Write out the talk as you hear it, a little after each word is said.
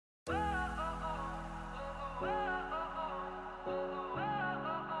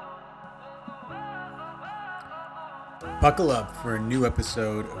Buckle up for a new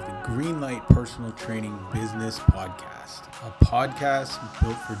episode of the Greenlight Personal Training Business Podcast, a podcast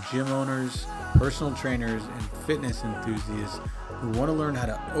built for gym owners, personal trainers, and fitness enthusiasts who want to learn how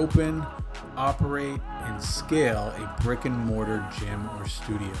to open, operate, and scale a brick and mortar gym or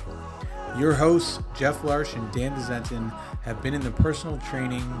studio. Your hosts, Jeff Larsh and Dan DeZenton, have been in the personal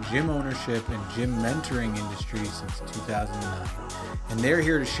training, gym ownership, and gym mentoring industry since 2009. And they're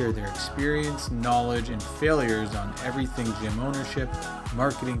here to share their experience, knowledge, and failures on everything gym ownership,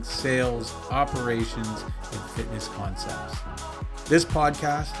 marketing, sales, operations, and fitness concepts. This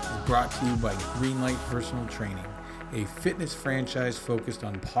podcast is brought to you by Greenlight Personal Training, a fitness franchise focused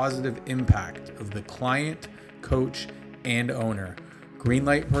on positive impact of the client, coach, and owner.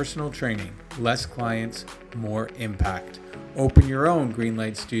 Greenlight Personal Training, less clients, more impact. Open your own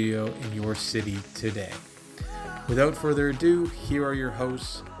Greenlight studio in your city today. Without further ado, here are your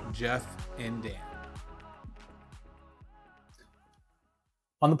hosts, Jeff and Dan.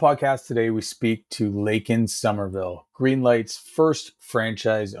 On the podcast today, we speak to Laken Summerville, Greenlight's first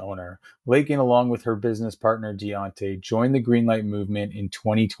franchise owner. Laken, along with her business partner, Deontay, joined the Greenlight movement in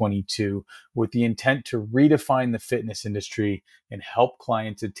 2022 with the intent to redefine the fitness industry and help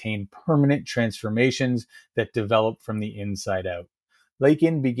clients attain permanent transformations that develop from the inside out.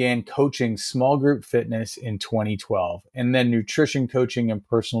 Laken began coaching small group fitness in 2012 and then nutrition coaching and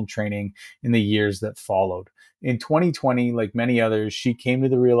personal training in the years that followed. In 2020, like many others, she came to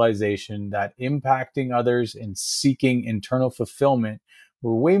the realization that impacting others and seeking internal fulfillment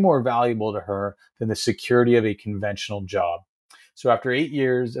were way more valuable to her than the security of a conventional job. So after 8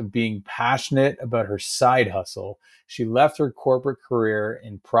 years of being passionate about her side hustle, she left her corporate career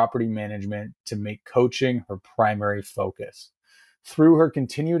in property management to make coaching her primary focus. Through her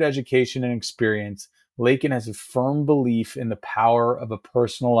continued education and experience, Laken has a firm belief in the power of a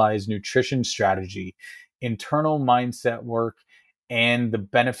personalized nutrition strategy, internal mindset work, and the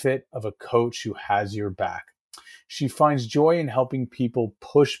benefit of a coach who has your back. She finds joy in helping people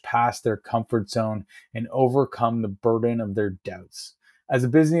push past their comfort zone and overcome the burden of their doubts. As a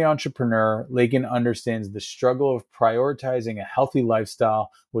busy entrepreneur, Laken understands the struggle of prioritizing a healthy lifestyle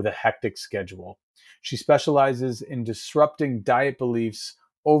with a hectic schedule. She specializes in disrupting diet beliefs,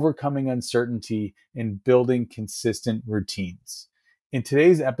 overcoming uncertainty, and building consistent routines. In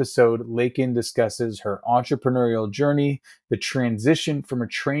today's episode, Laken discusses her entrepreneurial journey, the transition from a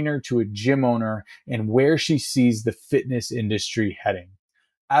trainer to a gym owner, and where she sees the fitness industry heading.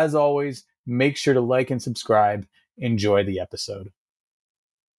 As always, make sure to like and subscribe. Enjoy the episode.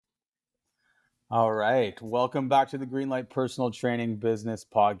 All right. Welcome back to the Greenlight Personal Training Business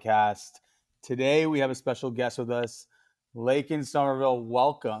Podcast. Today, we have a special guest with us, Laken Summerville.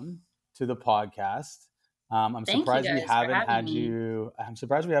 Welcome to the podcast. I'm surprised we haven't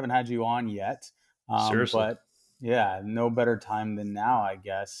had you on yet. Seriously. But yeah, no better time than now, I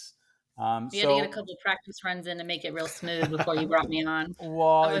guess. We had to get a couple of practice runs in to make it real smooth before you brought me on.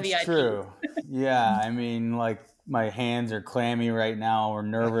 Well, it's true. Yeah, I mean, like my hands are clammy right now. We're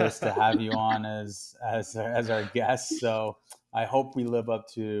nervous to have you on as our guest. So I hope we live up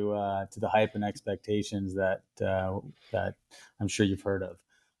to the hype and expectations that I'm sure you've heard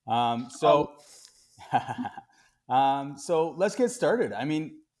of. So let's get started. I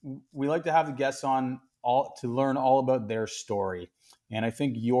mean, we like to have the guests on to learn all about their story. And I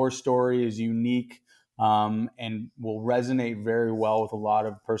think your story is unique and will resonate very well with a lot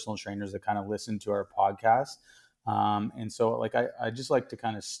of personal trainers that kind of listen to our podcast. And so like, I just like to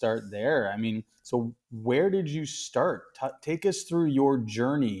kind of start there. I mean, so where did you start? Take us through your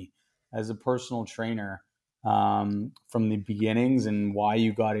journey as a personal trainer from the beginnings and why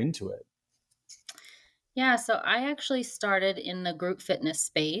you got into it. Yeah, so I actually started in the group fitness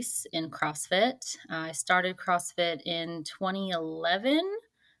space in CrossFit. I started CrossFit in 2011,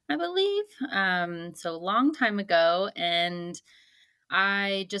 I believe. So a long time ago. And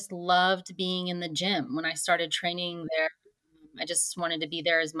I just loved being in the gym. When I started training there, I just wanted to be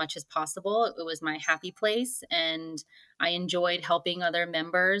there as much as possible. It was my happy place, and I enjoyed helping other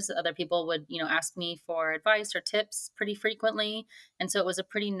members. Other people would, ask me for advice or tips pretty frequently. And so it was a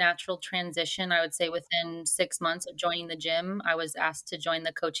pretty natural transition. I would say within 6 months of joining the gym, I was asked to join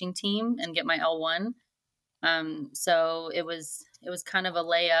the coaching team and get my L1. So it was kind of a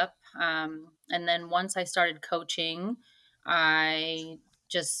layup. And then once I started coaching, I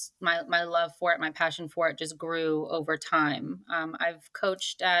just my love for it, my passion for it just grew over time. I've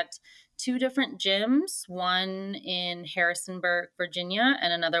coached at 2 different gyms, one in Harrisonburg, Virginia,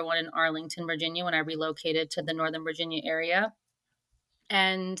 and another one in Arlington, Virginia, when I relocated to the Northern Virginia area.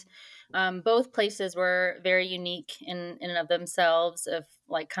 And both places were very unique in and of themselves, of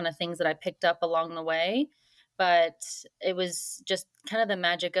like kind of things that I picked up along the way. but it was just kind of the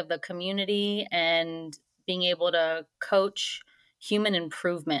magic of the community, and being able to coach human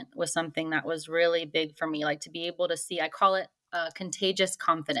improvement was something that was really big for me. Like, to be able to see, I call it contagious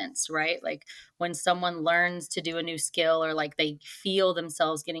confidence, right? Like, when someone learns to do a new skill, or like they feel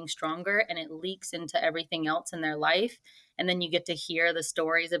themselves getting stronger, and it leaks into everything else in their life. And then you get to hear the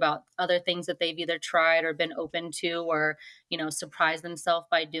stories about other things that they've either tried or been open to, or surprise themselves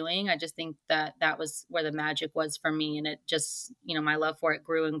by doing. I just think that that was where the magic was for me. And it just, my love for it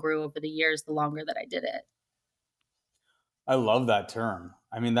grew and grew over the years, the longer that I did it. I love that term.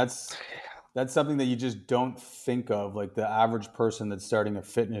 I mean, that's something that you just don't think of, like the average person that's starting a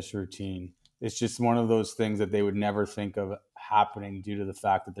fitness routine. It's just one of those things that they would never think of happening due to the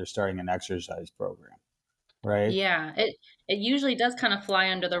fact that they're starting an exercise program, right? Yeah, it usually does kind of fly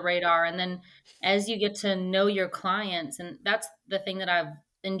under the radar, and then as you get to know your clients, and that's the thing that I've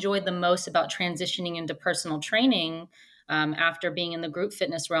enjoyed the most about transitioning into personal training, after being in the group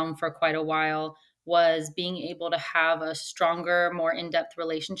fitness realm for quite a while, was being able to have a stronger, more in-depth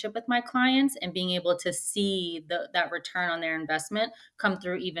relationship with my clients, and being able to see that return on their investment come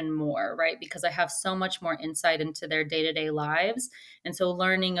through even more, right? Because I have so much more insight into their day-to-day lives, and so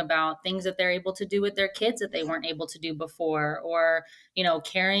learning about things that they're able to do with their kids that they weren't able to do before, or,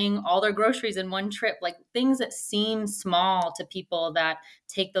 carrying all their groceries in one trip, like things that seem small to people that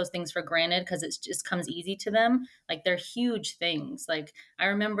take those things for granted because it just comes easy to them. Like, they're huge things. Like, I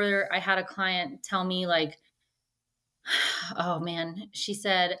remember I had a client tell me, like, oh man, she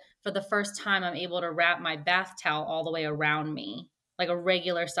said, for the first time, I'm able to wrap my bath towel all the way around me, like a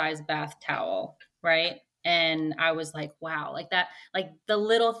regular size bath towel. Right. And I was like, wow, like that, like the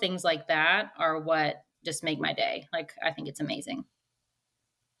little things like that are what just make my day. Like, I think it's amazing.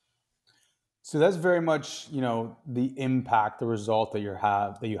 So that's very much, the impact, the result that you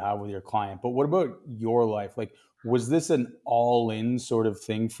have with your client. But what about your life? Like, was this an all-in sort of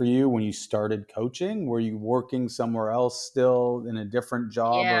thing for you when you started coaching? Were you working somewhere else still in a different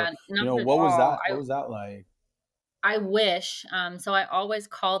job, or Yeah, not at what was all. that? What was that like? I wish. So I always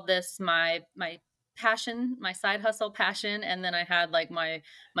called this my passion, my side hustle passion, and then I had like my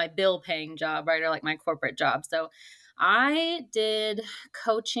bill paying job, right, or like my corporate job. So I did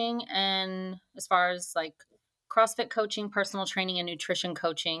coaching, and as far as like CrossFit coaching, personal training, and nutrition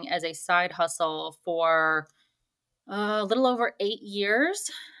coaching as a side hustle for a little over 8 years.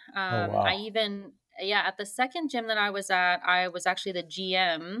 Oh I wow. even, yeah, at the second gym that I was at, I was actually the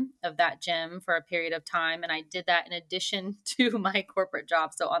GM of that gym for a period of time. And I did that in addition to my corporate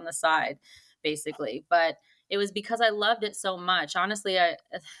job. So on the side, basically. But it was because I loved it so much. Honestly,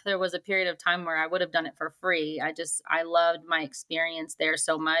 there was a period of time where I would have done it for free. I loved my experience there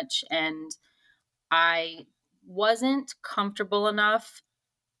so much. And I wasn't comfortable enough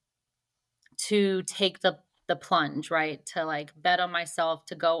to take the plunge, right? To like bet on myself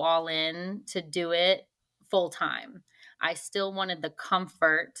to go all in to do it full time. I still wanted the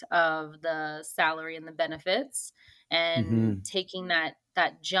comfort of the salary and the benefits, and Hmm. taking that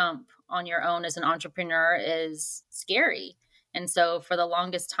jump on your own as an entrepreneur is scary. And so for the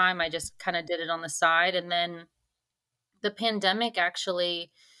longest time I just kind of did it on the side, and then the pandemic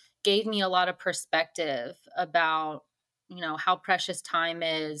actually gave me a lot of perspective about how precious time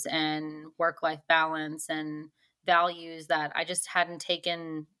is, and work life balance, and values that I just hadn't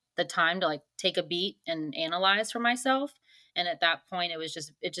taken the time to like take a beat and analyze for myself. And at that point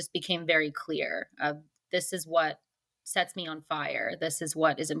it just became very clear, this is what sets me on fire, this is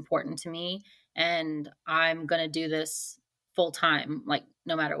what is important to me, and I'm going to do this full time, like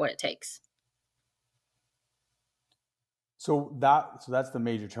no matter what it takes. So that's the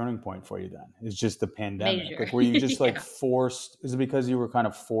major turning point for you then. Is just the pandemic. Major. Like, were you just like Yeah. forced? Is it because you were kind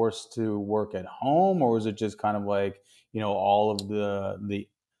of forced to work at home, or was it just kind of like, all of the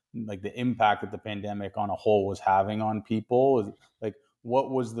like the impact that the pandemic on a whole was having on people? Like,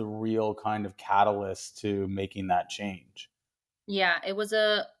 what was the real kind of catalyst to making that change? Yeah, it was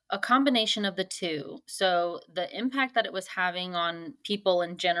a combination of the two. So the impact that it was having on people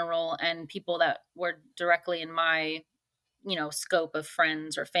in general, and people that were directly in my, scope of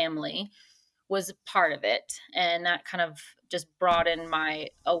friends or family, was part of it. And that kind of just broadened my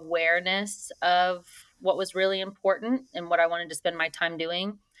awareness of what was really important and what I wanted to spend my time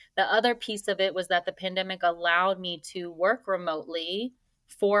doing. The other piece of it was that the pandemic allowed me to work remotely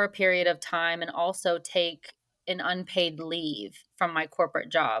for a period of time, and also take an unpaid leave from my corporate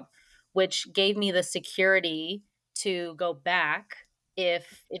job, which gave me the security to go back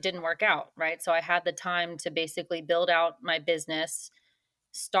if it didn't work out, right? So I had the time to basically build out my business,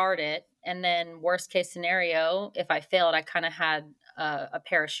 start it, and then worst case scenario, if I failed, I kind of had a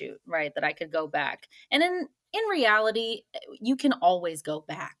parachute, right, that I could go back. And then in reality, you can always go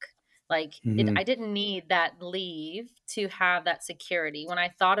back. I Hmm. didn't need that leave to have that security. When I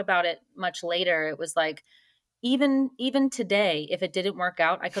thought about it much later, it was like, even today, if it didn't work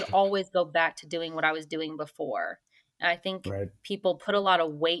out, I could always go back to doing what I was doing before. And I think Right. people put a lot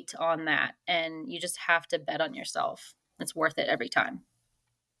of weight on that, and you just have to bet on yourself. It's worth it every time.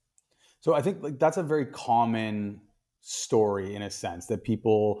 So I think like that's a very common story in a sense that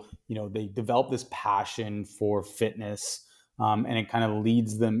people, they develop this passion for fitness, and it kind of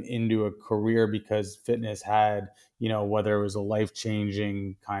leads them into a career because fitness had, whether it was a life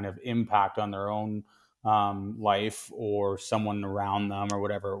changing kind of impact on their own life or someone around them or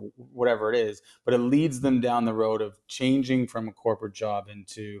whatever it is, but it leads them down the road of changing from a corporate job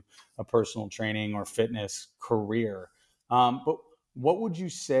into a personal training or fitness career. But what would you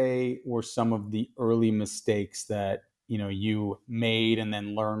say were some of the early mistakes that you made and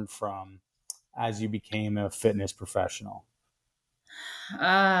then learned from as you became a fitness professional?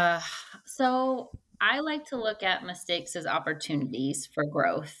 Uh, so I like to look at mistakes as opportunities for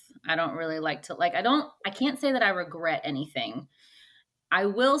growth. I don't really like to I can't say that I regret anything. I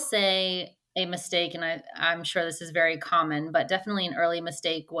will say a mistake, and I'm sure this is very common, but definitely an early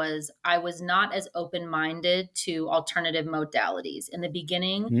mistake was I was not as open minded to alternative modalities. In the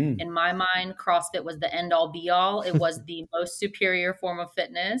beginning, Mm. in my mind, CrossFit was the end all be all. It was the most superior form of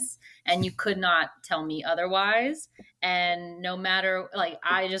fitness, and you could not tell me otherwise. And no matter,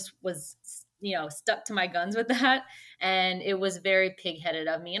 I just was, stuck to my guns with that. And it was very pig-headed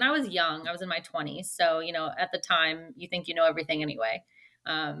of me. And I was young, I was in my 20s. So, at the time, you think you know everything anyway.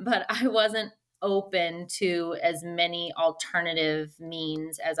 But I wasn't open to as many alternative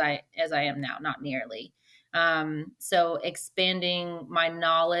means as I am now, not nearly. So expanding my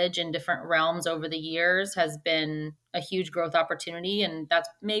knowledge in different realms over the years has been a huge growth opportunity, and that's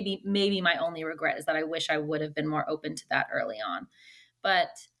maybe my only regret is that I wish I would have been more open to that early on.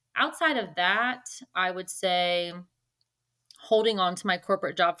 But outside of that, I would say holding on to my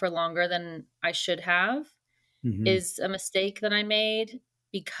corporate job for longer than I should have Hmm. is a mistake that I made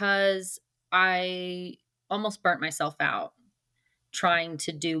because I almost burnt myself out trying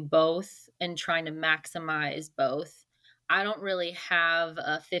to do both and trying to maximize both. I don't really have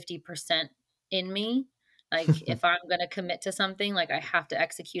a 50% in me. Like if I'm going to commit to something, like I have to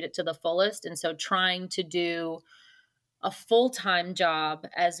execute it to the fullest. And so trying to do a full-time job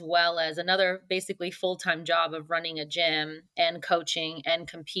as well as another basically full-time job of running a gym and coaching and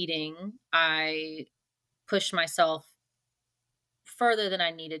competing, I pushed myself further than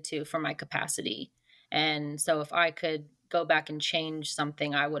I needed to for my capacity. And so if I could go back and change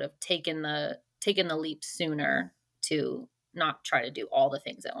something, I would have taken the leap sooner to not try to do all the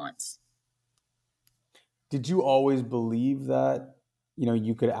things at once. Did you always believe that,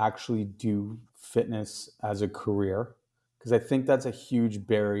 you could actually do fitness as a career? Because I think that's a huge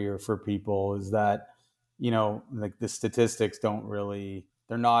barrier for people is that, like the statistics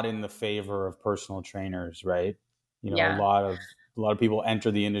they're not in the favor of personal trainers, right? Yeah. A lot of people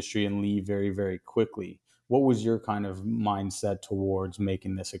enter the industry and leave very, very quickly. What was your kind of mindset towards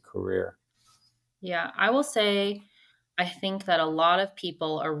making this a career? Yeah, I will say I think that a lot of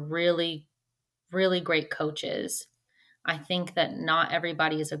people are really really great coaches. I think that not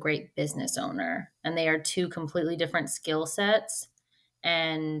everybody is a great business owner, and they are two completely different skill sets,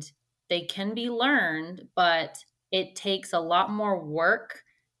 and they can be learned, but it takes a lot more work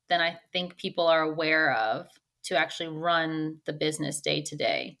than I think people are aware of to actually run the business day to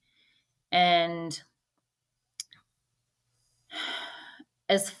day. And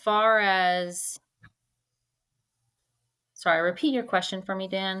as far as, sorry, repeat your question for me,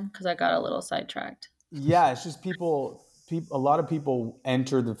 Dan, because I got a little sidetracked. Yeah, it's just a lot of people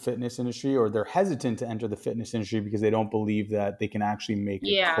enter the fitness industry or they're hesitant to enter the fitness industry because they don't believe that they can actually make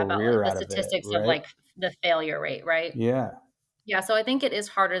a Yeah, about like career the out of it, statistics of right? like the failure rate, right? Yeah. Yeah, so I think it is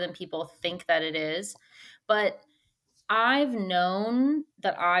harder than people think that it is. But I've known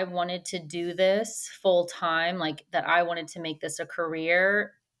that I wanted to do this full time, like that I wanted to make this a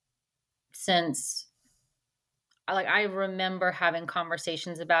career since I remember having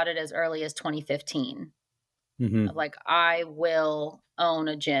conversations about it as early as 2015 of Hmm. like, I will own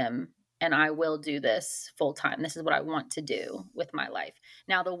a gym and I will do this full time. This is what I want to do with my life.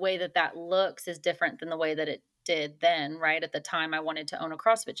 Now, the way that that looks is different than the way that it did then, right? At the time, I wanted to own a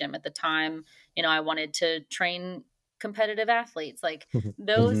CrossFit gym. At the time, I wanted to train competitive athletes. Like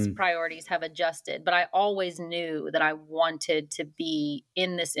those Hmm. priorities have adjusted, but I always knew that I wanted to be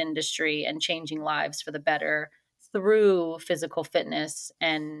in this industry and changing lives for the better through physical fitness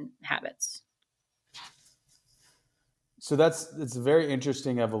and habits. So it's a very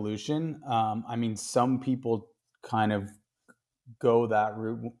interesting evolution. I mean, some people kind of go that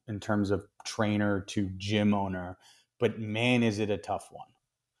route in terms of trainer to gym owner, but man, is it a tough one,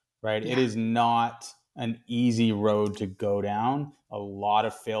 right? It Yeah. is not an easy road to go down. A lot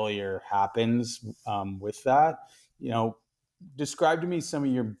of failure happens with that. You know, describe to me some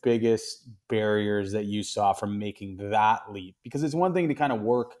of your biggest barriers that you saw from making that leap, because it's one thing to kind of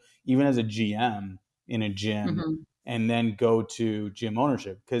work even as a GM in a gym Hmm. and then go to gym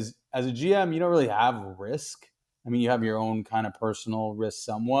ownership, because as a GM you don't really have risk. I mean, you have your own kind of personal risk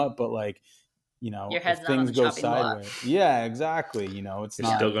somewhat, but like, Your if head's not on things the go chopping block. sideways, yeah, exactly, it's You're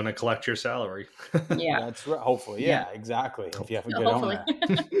not. still going to collect your salary. Yeah. That's right, hopefully, Yeah. yeah, exactly, if you have a good Hopefully. owner.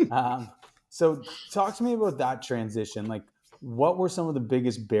 um, so talk to me about that transition. Like, what were some of the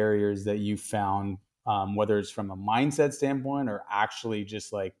biggest barriers that you found, whether it's from a mindset standpoint or actually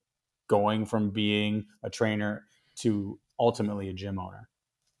just like going from being a trainer to ultimately a gym owner?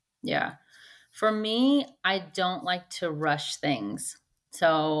 Yeah. For me, I don't like to rush things.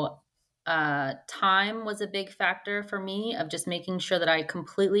 So, time was a big factor for me of just making sure that I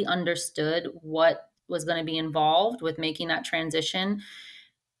completely understood what was going to be involved with making that transition.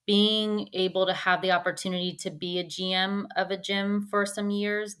 Being able to have the opportunity to be a GM of a gym for some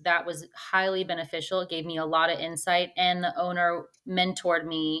years, that was highly beneficial. It gave me a lot of insight, and the owner mentored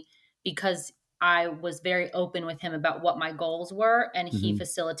me because I was very open with him about what my goals were, and he Hmm.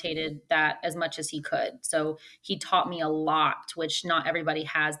 facilitated that as much as he could. So he taught me a lot, which not everybody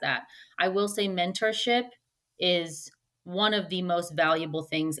has that. I will say mentorship is one of the most valuable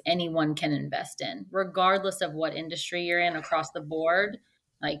things anyone can invest in, regardless of what industry you're in across the board.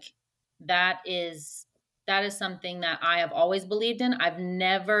 Like that is that is something that I have always believed in. I've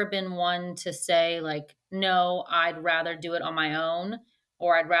never been one to say like, no, I'd rather do it on my own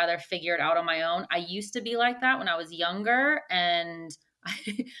or I'd rather figure it out on my own. I used to be like that when I was younger, and I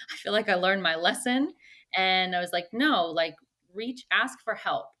feel like I learned my lesson, and I was like, no, like ask for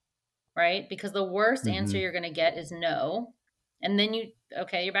help, right? Because the worst answer Hmm. you're going to get is no. And then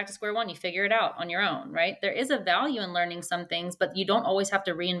you're back to square one. You figure it out on your own, right? There is a value in learning some things, but you don't always have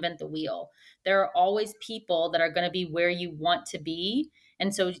to reinvent the wheel. There are always people that are going to be where you want to be.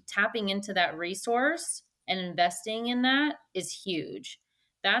 And so tapping into that resource and investing in that is huge.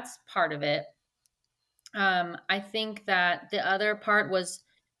 That's part of it. I think that the other part was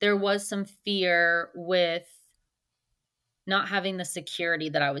there was some fear with not having the security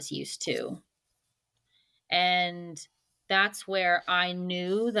that I was used to. And that's where I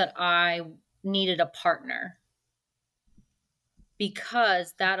knew that I needed a partner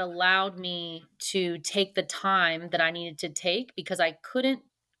because that allowed me to take the time that I needed to take because I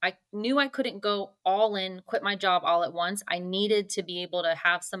knew I couldn't go all in, quit my job all at once. I needed to be able to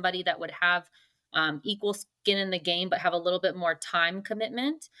have somebody that would have equal skin in the game, but have a little bit more time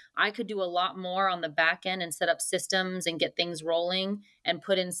commitment. I could do a lot more on the back end and set up systems and get things rolling and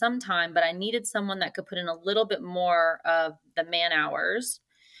put in some time, but I needed someone that could put in a little bit more of the man hours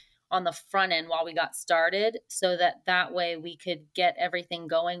on the front end while we got started so that way we could get everything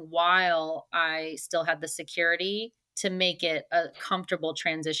going while I still had the security to make it a comfortable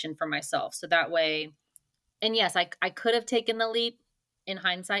transition for myself. So that way, and yes, I could have taken the leap in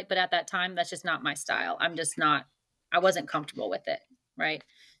hindsight, but at that time, that's just not my style. I wasn't comfortable with it. Right.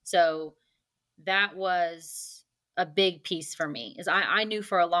 So that was a big piece for me is I knew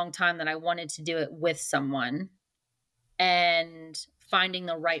for a long time that I wanted to do it with someone, and finding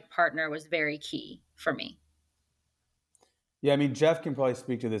the right partner was very key for me. Yeah, I mean, Jeff can probably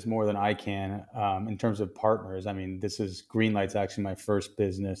speak to this more than I can, in terms of partners. I mean, this is Greenlight's actually my first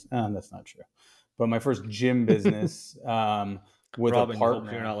business. That's not true, but my first gym business, with a Robin, you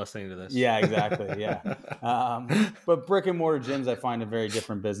hope you're not partner. listening to this. Yeah, exactly. Yeah. But brick and mortar gyms, I find a very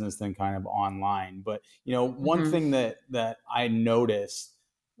different business than kind of online. But one Mhm. thing that I noticed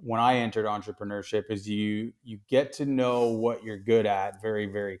when I entered entrepreneurship is you get to know what you're good at very,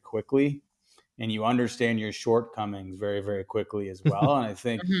 very quickly, and you understand your shortcomings very, very quickly as well. And I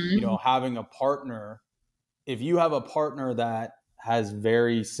think, Mhm. having a partner, if you have a partner that has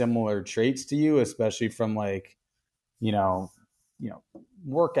very similar traits to you, especially from like, you know, you know,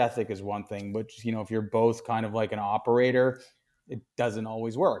 work ethic is one thing, but if you're both kind of like an operator, it doesn't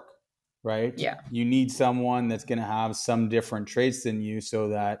always work, right? Yeah. You need someone that's going to have some different traits than you so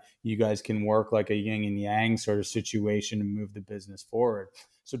that you guys can work like a yin and yang sort of situation and move the business forward.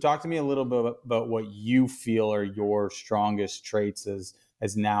 So talk to me a little bit about what you feel are your strongest traits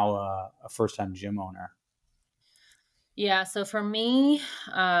as now a first-time gym owner. Yeah, so for me,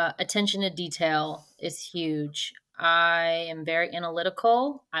 attention to detail is huge. I am very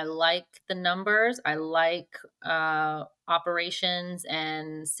analytical. I like the numbers. I like operations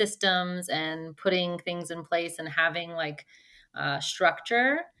and systems and putting things in place and having like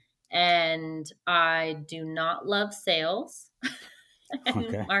structure. And I do not love sales and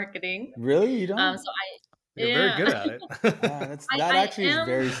Okay. marketing. Really? You So don't? You're very yeah, good at it. That I actually is am.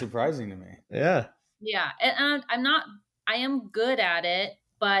 very surprising to me. Yeah. Yeah, and I'm not I am good at it,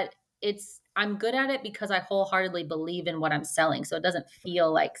 but I'm good at it because I wholeheartedly believe in what I'm selling, so it doesn't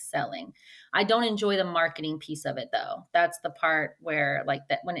feel like selling. I don't enjoy the marketing piece of it though. That's the part where like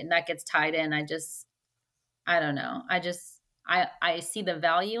that when that gets tied in, I don't know. I see the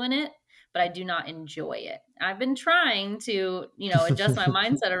value in it, but I do not enjoy it. I've been trying to, adjust my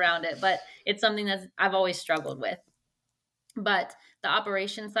mindset around it, but it's something that I've always struggled with. But the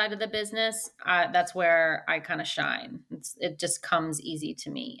operation side of the business, that's where I kind of shine. It just comes easy to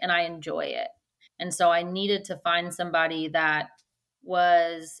me and I enjoy it. And so I needed to find somebody that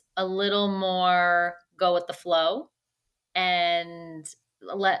was a little more go with the flow and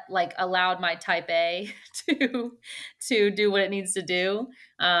allowed my type A to do what it needs to do,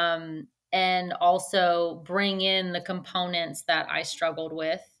 and also bring in the components that I struggled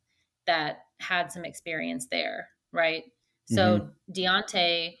with that had some experience there, right? Hmm. So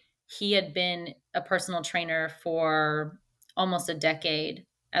Deontay, he had been a personal trainer for almost a decade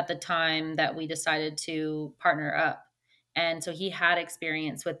at the time that we decided to partner up. And so he had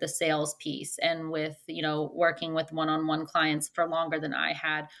experience with the sales piece and with, working with one-on-one clients for longer than I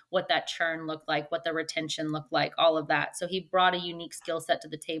had, what that churn looked like, what the retention looked like, all of that. So he brought a unique skill set to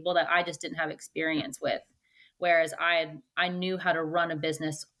the table that I just didn't have experience with. Whereas I knew how to run a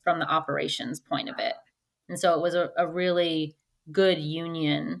business from the operations point of it. And so it was a really good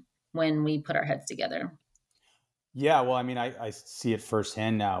union when we put our heads together. Yeah, well, I mean, I see it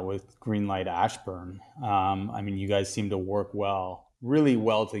firsthand now with Greenlight Ashburn. I mean, you guys seem to work really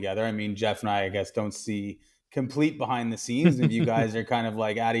well together. I mean, Jeff and I guess, don't see complete behind the scenes if you guys are kind of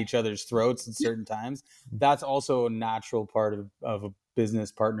like at each other's throats at certain times. That's also a natural part of a business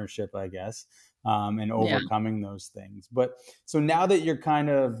partnership, I guess, and Yeah. overcoming those things. But so now that you're kind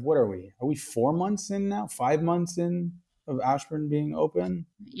of, what are we? Are we 4 months in now? 5 months in of Ashburn being open?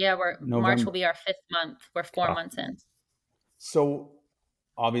 Yeah, March will November. be our 5th month. We're 4 months in. So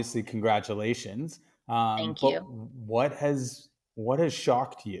obviously, congratulations. Thank But you. what has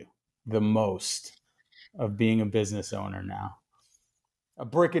shocked you the most of being a business owner now? A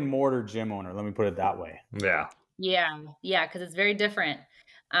brick and mortar gym owner, let me put it that way. Yeah. Yeah, yeah, because it's very different.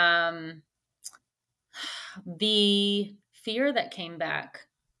 Um, the fear that came back,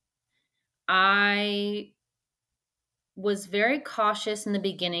 I was very cautious in the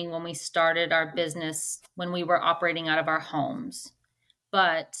beginning when we started our business, when we were operating out of our homes,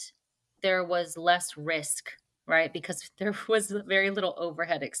 but there was less risk, right? Because there was very little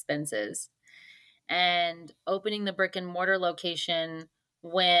overhead expenses. And opening the brick and mortar location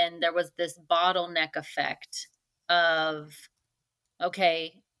when there was this bottleneck effect of,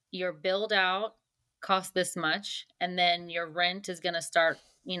 okay, your build out costs this much, and then your rent is going to start,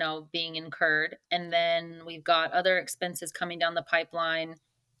 being incurred. And then we've got other expenses coming down the pipeline,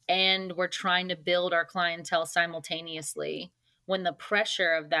 and we're trying to build our clientele simultaneously. When the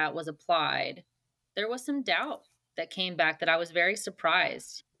pressure of that was applied, there was some doubt that came back that I was very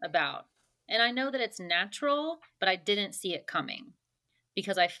surprised about. And I know that it's natural, but I didn't see it coming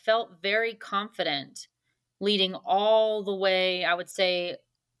because I felt very confident leading all the way, I would say,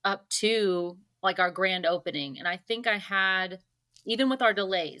 up to like our grand opening. And I think I had, even with our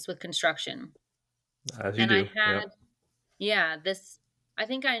delays with construction, As you and I do. had, Yep. yeah, I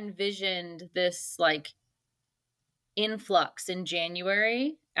think I envisioned this like influx in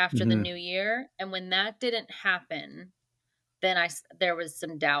January after the Hmm. new year. And when that didn't happen, then there was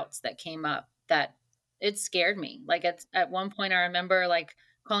some doubts that came up that it scared me. Like at one point, I remember like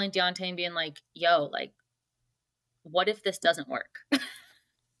calling Deontay and being like, "Yo, like, what if this doesn't work?"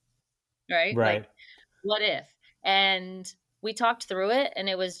 Right? Like, Right. what if? And we talked through it, and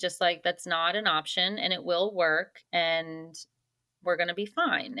it was just like, that's not an option, and it will work, and we're gonna be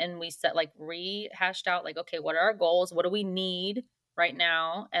fine. And we set like rehashed out like, okay, what are our goals? What do we need right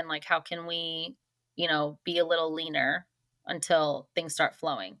now? And like, how can we, be a little leaner until things start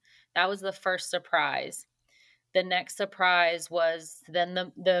flowing? That was the first surprise. The next surprise was then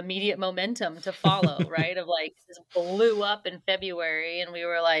the immediate momentum to follow, right? Of like this blew up in February, and we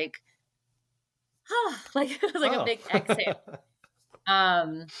were like, oh, like it was like a Oh. big exhale.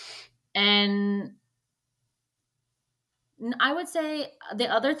 Um, and I would say the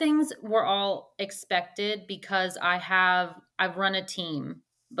other things were all expected because I've run a team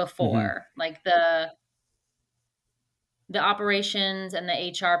Hmm. before. Like the operations and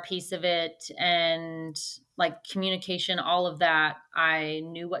the HR piece of it and like communication, all of that, I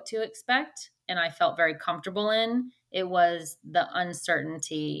knew what to expect and I felt very comfortable in. It was the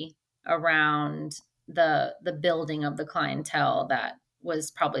uncertainty around the building of the clientele that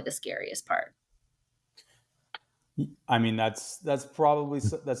was probably the scariest part. I mean, that's probably,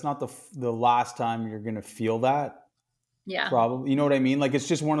 that's not the last time you're going to feel that. Yeah. Probably, you know what I mean? Like, it's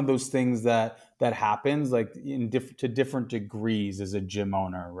just one of those things that happens like to different degrees as a gym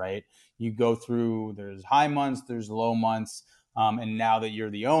owner, right? You go through, there's high months, there's low months. And now that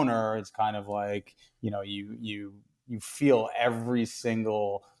you're the owner, it's kind of like, you feel every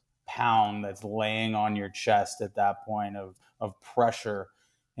single pound that's laying on your chest at that point of pressure.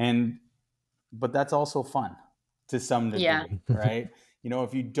 But that's also fun to some degree, Yeah. right?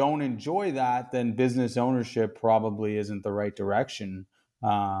 If you don't enjoy that, then business ownership probably isn't the right direction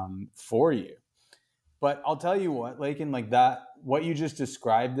for you. But I'll tell you what, Laken, like that, what you just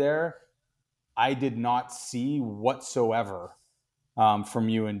described there, I did not see whatsoever from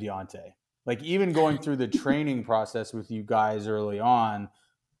you and Deontay. Like, even going through the training process with you guys early on,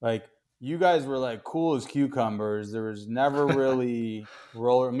 like, you guys were like cool as cucumbers. There was never really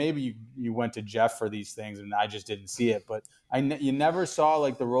roller. Maybe you went to Jeff for these things and I just didn't see it, but you never saw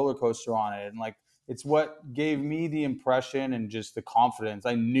like the roller coaster on it. And like, it's what gave me the impression and just the confidence.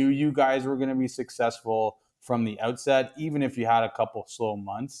 I knew you guys were going to be successful from the outset, even if you had a couple slow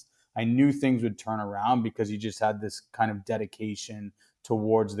months. I knew things would turn around because you just had this kind of dedication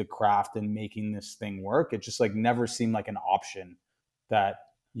towards the craft and making this thing work. It just like never seemed like an option that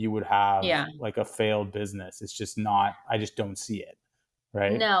you would have Yeah. like a failed business. It's just not, I just don't see it.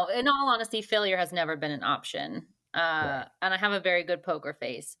 Right. No, in all honesty, failure has never been an option. Right. And I have a very good poker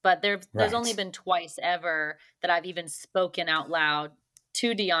face, but there's only Right. been twice ever that I've even spoken out loud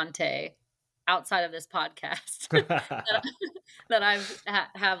to Deontay outside of this podcast that I've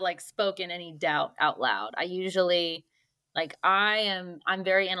have like spoken any doubt out loud. I usually like I'm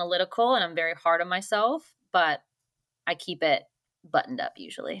very analytical and I'm very hard on myself, but I keep it buttoned up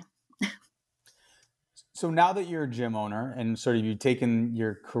usually. So now that you're a gym owner and sort of you've taken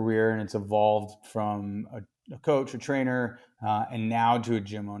your career and it's evolved from a coach, a trainer, and now to a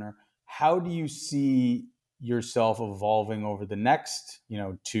gym owner, how do you see yourself evolving over the next,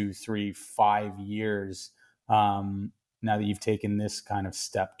 2, 3, 5 years, now that you've taken this kind of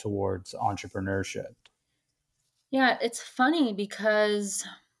step towards entrepreneurship? Yeah, it's funny because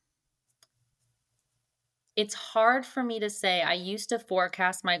it's hard for me to say. I used to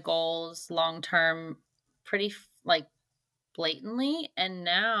forecast my goals long term pretty like blatantly, and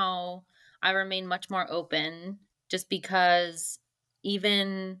now I remain much more open just because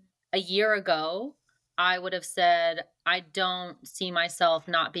even a year ago, I would have said, I don't see myself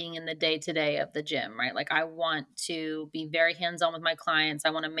not being in the day to day of the gym, right? Like, I want to be very hands on with my clients.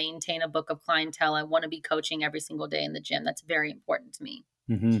 I want to maintain a book of clientele. I want to be coaching every single day in the gym. That's very important to me.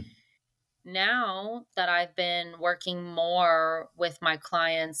 Mm-hmm. Now that I've been working more with my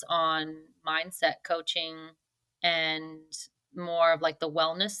clients on mindset coaching and more of like the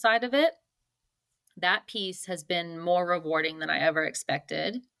wellness side of it, that piece has been more rewarding than I ever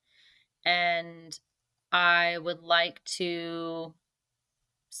expected. And I would like to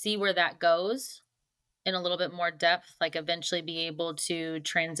see where that goes in a little bit more depth, like eventually be able to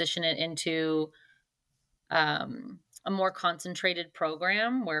transition it into a more concentrated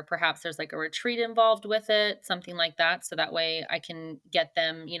program where perhaps there's like a retreat involved with it, something like that. So that way I can get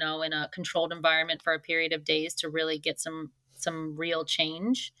them, in a controlled environment for a period of days to really get some real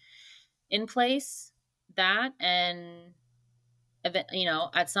change in place. That and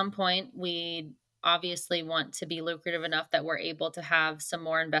at some point we obviously want to be lucrative enough that we're able to have some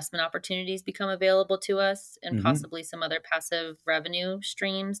more investment opportunities become available to us and Mm-hmm. possibly some other passive revenue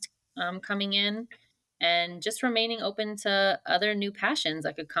streams coming in, and just remaining open to other new passions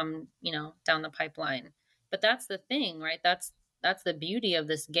that could come, down the pipeline. But that's the thing, right? That's the beauty of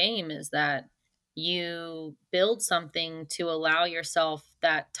this game, is that you build something to allow yourself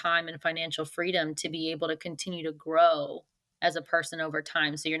that time and financial freedom to be able to continue to grow as a person over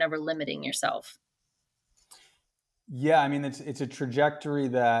time, so you're never limiting yourself. Yeah, I mean, it's a trajectory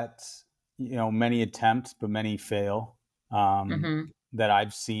that many attempt, but many fail. Mm-hmm. That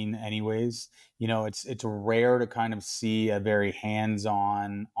I've seen, anyways. It's rare to kind of see a very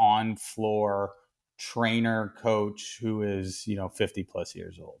hands-on, on-floor trainer coach who is 50 plus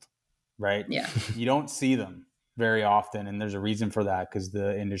years old, right? Yeah. You don't see them very often, and there's a reason for that, because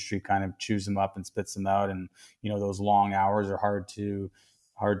the industry kind of chews them up and spits them out, and those long hours are hard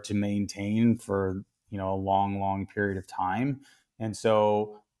to maintain for a long period of time. And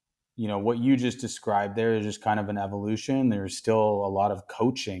so what you just described there is just kind of an evolution. There's still a lot of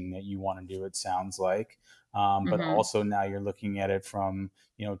coaching that you want to do, it sounds like. But also now you're looking at it from,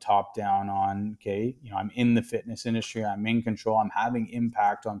 top down on, okay, I'm in the fitness industry, I'm in control, I'm having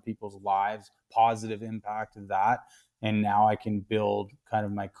impact on people's lives, positive impact of that. And now I can build kind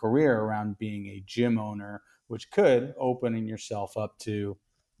of my career around being a gym owner, which could open yourself up to,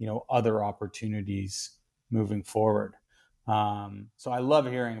 other opportunities moving forward. So I love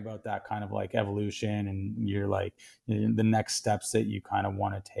hearing about that kind of like evolution and you're like the next steps that you kind of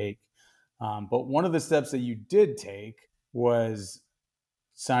want to take. But one of the steps that you did take was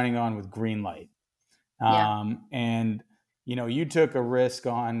signing on with Greenlight. And, you took a risk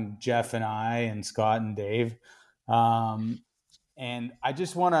on Jeff and I and Scott and Dave. And I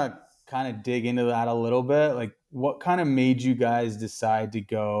just want to kind of dig into that a little bit. Like, what kind of made you guys decide to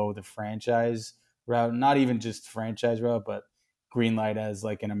go the franchise route? Not even just franchise route, but Greenlight as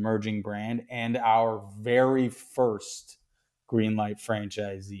like an emerging brand and our very first Greenlight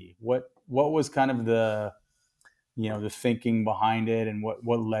franchisee. What was kind of the the thinking behind it, and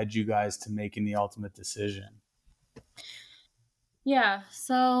what led you guys to making the ultimate decision? Yeah.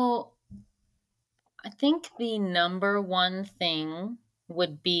 So I think the number one thing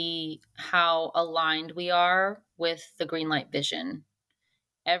would be how aligned we are with the Greenlight vision.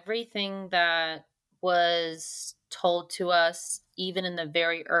 Everything that was told to us, even in the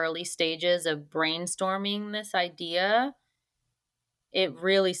very early stages of brainstorming this idea, it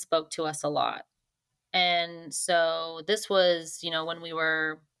really spoke to us a lot. And so this was, when we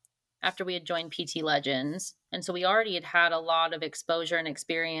were after we had joined PT Legends. And so we already had a lot of exposure and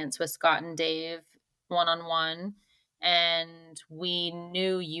experience with Scott and Dave one on one. And we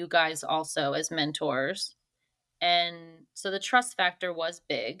knew you guys also as mentors. And so the trust factor was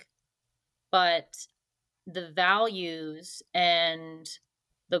big, but the values and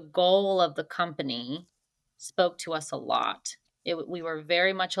the goal of the company spoke to us a lot. We were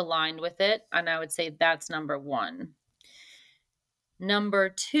very much aligned with it. And I would say that's number one. Number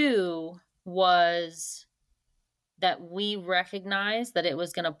two was that we recognized that it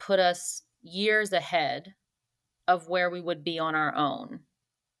was going to put us years ahead of where we would be on our own,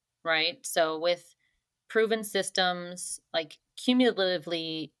 right? So with proven systems, like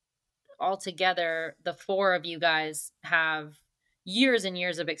cumulatively altogether, the four of you guys have years and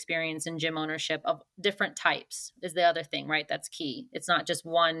years of experience in gym ownership of different types is the other thing, right? That's key. It's not just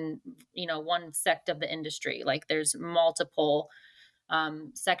one sect of the industry. Like there's multiple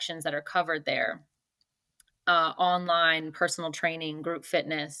sections that are covered there. Online, personal training, group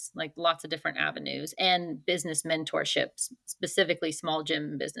fitness, like lots of different avenues, and business mentorships, specifically small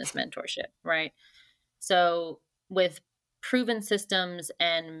gym business mentorship, right? So with proven systems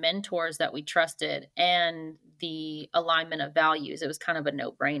and mentors that we trusted and the alignment of values, it was kind of a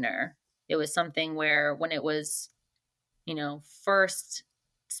no-brainer. It was something where when it was, first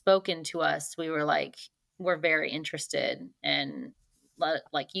spoken to us, we were like, we're very interested, and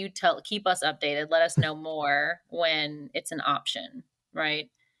keep us updated, let us know more when it's an option, right?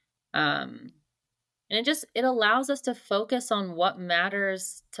 And it allows us to focus on what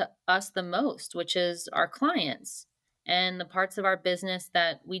matters to us the most, which is our clients and the parts of our business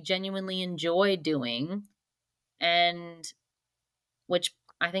that we genuinely enjoy doing, and which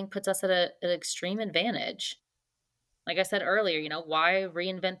I think puts us at an extreme advantage. Like I said earlier, why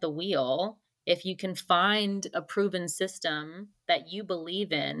reinvent the wheel if you can find a proven system that you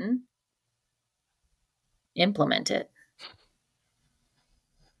believe in, implement it.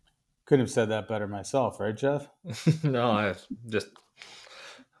 Couldn't have said that better myself, right, Jeff? No, I just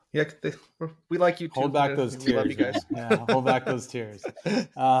we like you too. Hold back those tears. We love you guys. Yeah, hold back those tears.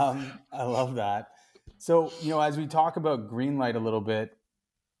 I love that. So, as we talk about Greenlight a little bit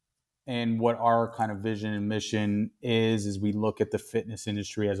and what our kind of vision and mission is, as we look at the fitness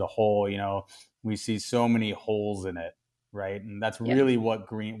industry as a whole, we see so many holes in it, right? And that's really why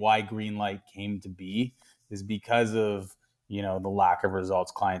Greenlight came to be, is because of, the lack of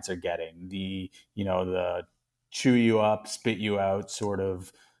results clients are getting, the chew you up, spit you out sort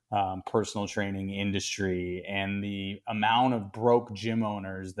of personal training industry, and the amount of broke gym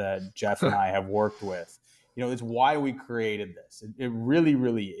owners that Jeff and I have worked with. It's why we created this. It really,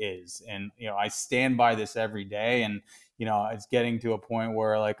 really is. And, I stand by this every day. And, it's getting to a point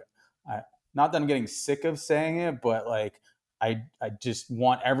where not that I'm getting sick of saying it, but I just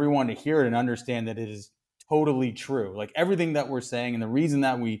want everyone to hear it and understand that it is totally true. Like everything that we're saying, and the reason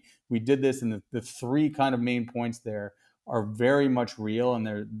that we did this, and the three kind of main points there are very much real, and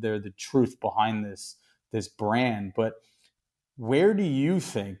they're the truth behind this brand. But where do you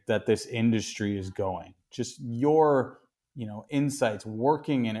think that this industry is going? Just your insights,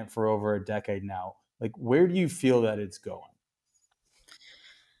 working in it for over a decade now, like, where do you feel that it's going?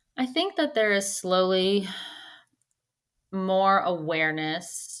 I think that there is slowly more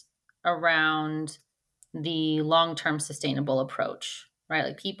awareness around the long-term sustainable approach, right?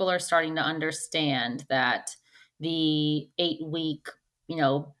 Like people are starting to understand that the 8-week,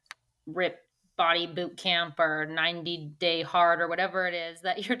 rip body boot camp or 90-day hard or whatever it is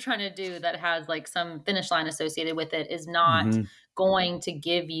that you're trying to do that has like some finish line associated with it is not Mm-hmm. going to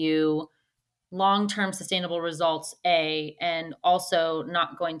give you long-term sustainable results, and also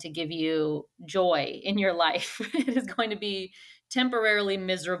not going to give you joy in your life. It is going to be temporarily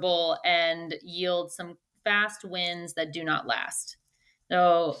miserable and yield some fast wins that do not last.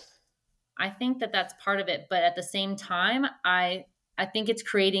 So I think that that's part of it, but at the same time, I think it's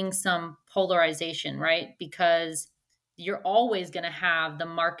creating some polarization, right? Because you're always going to have the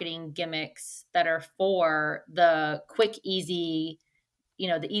marketing gimmicks that are for the quick, easy,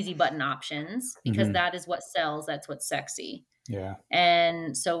 the easy button options, because Mm-hmm. that is what sells, that's what's sexy. Yeah.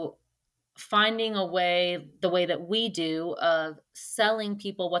 And so finding a way, the way that we do, of selling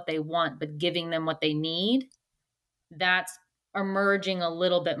people what they want but giving them what they need, that's emerging a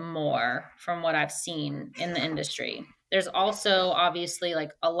little bit more from what I've seen in the industry. There's also obviously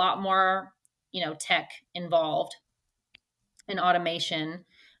like a lot more, tech involved in automation,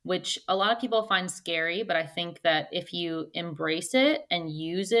 which a lot of people find scary, but I think that if you embrace it and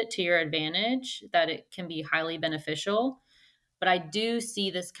use it to your advantage, that it can be highly beneficial. But I do see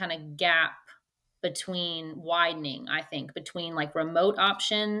this kind of gap between widening, I think, between like remote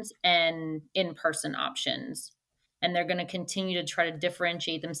options and in-person options. And they're going to continue to try to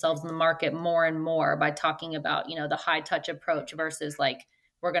differentiate themselves in the market more and more by talking about, the high touch approach versus like,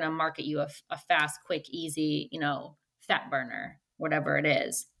 we're going to market you a fast, quick, easy, fat burner, whatever it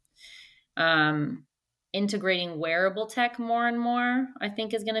is. Um, Integrating wearable tech more and more, I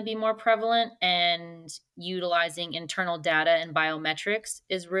think, is going to be more prevalent, and utilizing internal data and biometrics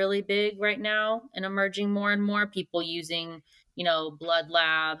is really big right now and emerging more and more. People using, blood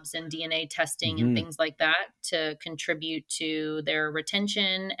labs and DNA testing and Mm-hmm. things like that to contribute to their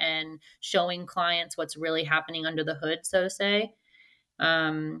retention and showing clients what's really happening under the hood, so to say.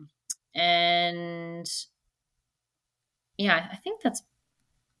 And yeah, I think that's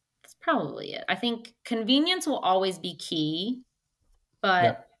probably it. I think convenience will always be key, but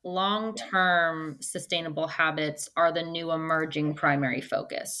Yep. long-term sustainable habits are the new emerging primary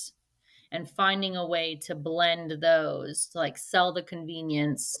focus. And finding a way to blend those, to like sell the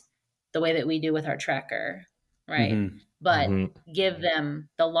convenience the way that we do with our tracker, right? Mm-hmm. But Mhm. give them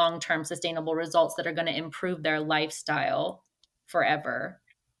the long-term sustainable results that are going to improve their lifestyle forever.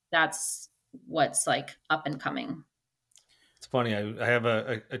 That's what's like up and coming. It's funny. I have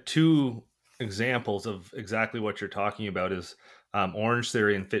a two examples of exactly what you're talking about is Orange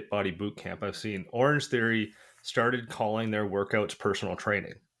Theory and Fit Body Bootcamp. I've seen Orange Theory started calling their workouts personal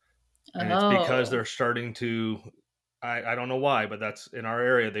training. And it's because Oh, they're starting to I don't know why, but that's in our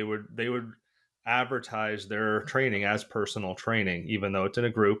area. They would advertise their training as personal training, even though it's in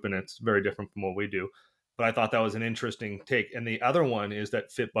a group and it's very different from what we do. But I thought that was an interesting take. And the other one is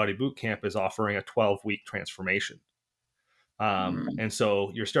that Fit Body Bootcamp is offering a 12-week transformation. mm, And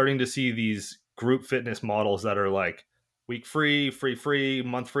so you're starting to see these group fitness models that are like week free,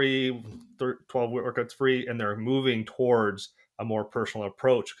 month free, 12 workouts free, and they're moving towards a more personal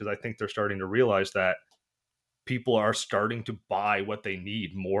approach because I think they're starting to realize that people are starting to buy what they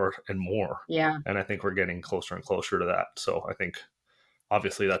need more and more. yeah. And I think we're getting closer and closer to that. So I think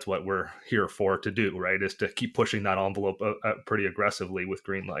obviously that's what we're here for to do, right? Is to keep pushing that envelope pretty aggressively with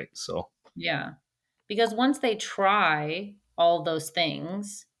Greenlight. So Yeah. Because once they try all those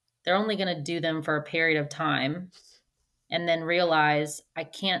things, they're only going to do them for a period of time and then realize I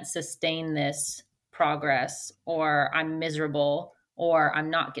can't sustain this progress, or I'm miserable, or I'm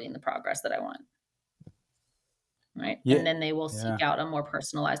not getting the progress that I want. Right. Yeah. And then they will Yeah. seek out a more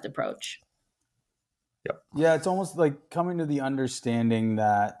personalized approach. yep. Yeah. It's almost like coming to the understanding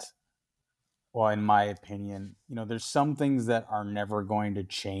that, well, in my opinion, there's some things that are never going to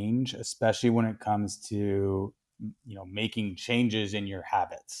change, especially when it comes to, making changes in your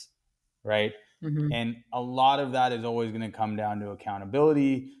habits, right? Hmm. And a lot of that is always going to come down to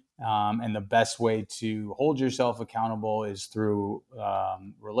accountability. And the best way to hold yourself accountable is through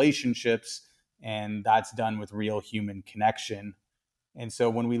relationships. And that's done with real human connection. And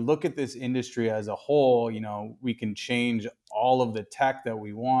so when we look at this industry as a whole, we can change all of the tech that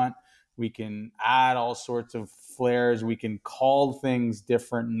we want. We can add all sorts of flares. We can call things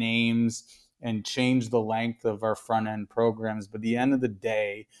different names. and change the length of our front end programs. But at the end of the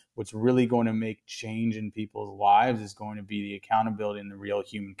day, what's really going to make change in people's lives is going to be the accountability and the real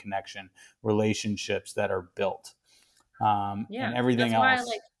human connection, relationships that are built, and everything That's why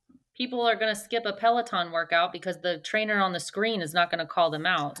else. people are going to skip a Peloton workout because the trainer on the screen is not going to call them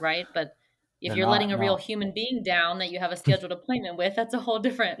out, right? But if They're you're letting not, a real no. human being down that you have a scheduled appointment with, that's a whole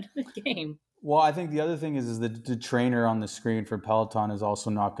different game. Well, I think the other thing is that the trainer on the screen for Peloton is also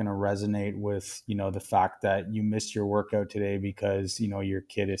not going to resonate with, the fact that you missed your workout today because, your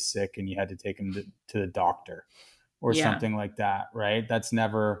kid is sick and you had to take him to the doctor or something like that, right? That's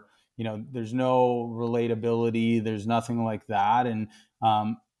never, there's no relatability. There's nothing like that. And,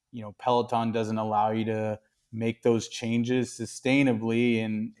 Peloton doesn't allow you to make those changes sustainably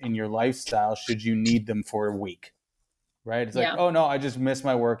in your lifestyle should you need them for a week. Right? It's like, oh no, I just missed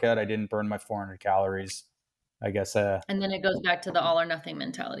my workout. I didn't burn my 400 calories. I guess. And then it goes back to the all or nothing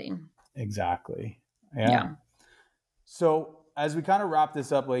mentality. Exactly. Yeah. So as we kind of wrap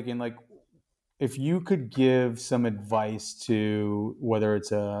this up, Laken, like if you could give some advice to whether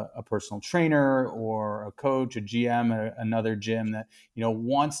it's a personal trainer or a coach, a GM at another gym that,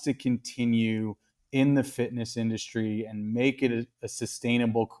 wants to continue in the fitness industry and make it a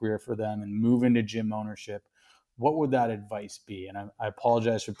sustainable career for them and move into gym ownership, what would that advice be? And I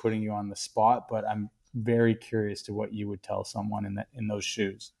apologize for putting you on the spot, but I'm very curious to what you would tell someone in those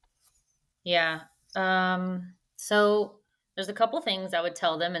shoes. Yeah. So there's a couple things I would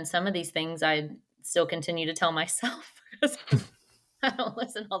tell them, and some of these things I still continue to tell myself because I don't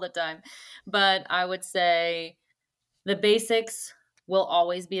listen all the time. But I would say the basics will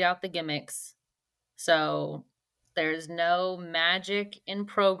always beat out the gimmicks. So there's no magic in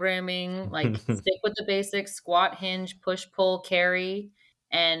programming. Like stick with the basics, squat, hinge, push, pull, carry,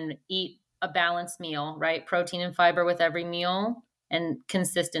 and eat a balanced meal, right? Protein and fiber with every meal and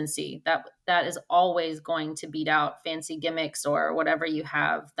consistency. That is always going to beat out fancy gimmicks or whatever you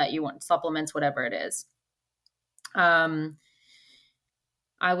have that you want, supplements, whatever it is. I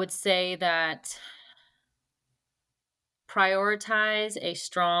would say that prioritize a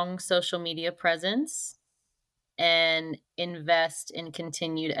strong social media presence and invest in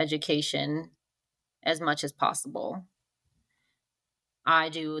continued education as much as possible. I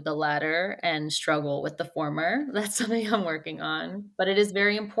do the latter and struggle with the former. That's something I'm working on, but it is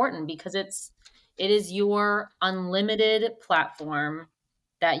very important because it is your unlimited platform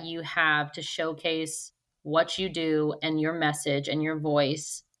that you have to showcase what you do and your message and your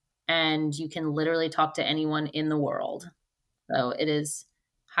voice, and you can literally talk to anyone in the world. So it is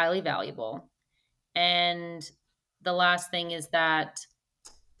highly valuable. And the last thing is that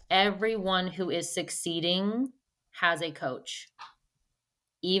everyone who is succeeding has a coach.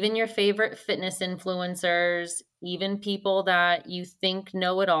 Even your favorite fitness influencers, even people that you think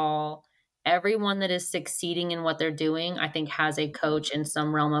know it all, everyone that is succeeding in what they're doing, I think has a coach in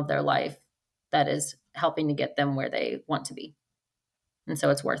some realm of their life that is helping to get them where they want to be. And so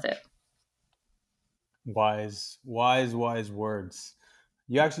it's worth it. Wise words.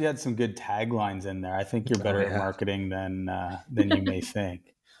 You actually had some good taglines in there. I think you're better at marketing than you may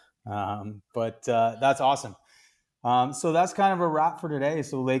think. But that's awesome. So that's kind of a wrap for today.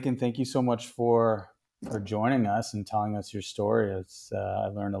 So Laken, thank you so much for joining us and telling us your story. I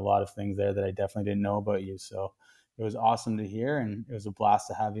learned a lot of things there that I definitely didn't know about you. So it was awesome to hear, and it was a blast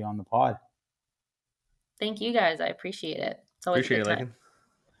to have you on the pod. Thank you guys. I appreciate it. It's always Appreciate a good it, time. Laken.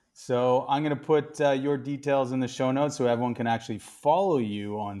 So I'm going to put your details in the show notes so everyone can actually follow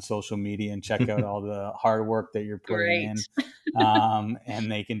you on social media and check out all the hard work that you're putting in.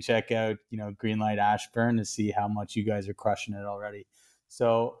 And they can check out, Greenlight Ashburn to see how much you guys are crushing it already.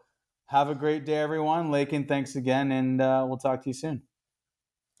 So have a great day, everyone. Laken, thanks again, and we'll talk to you soon.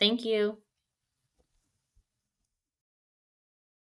 Thank you.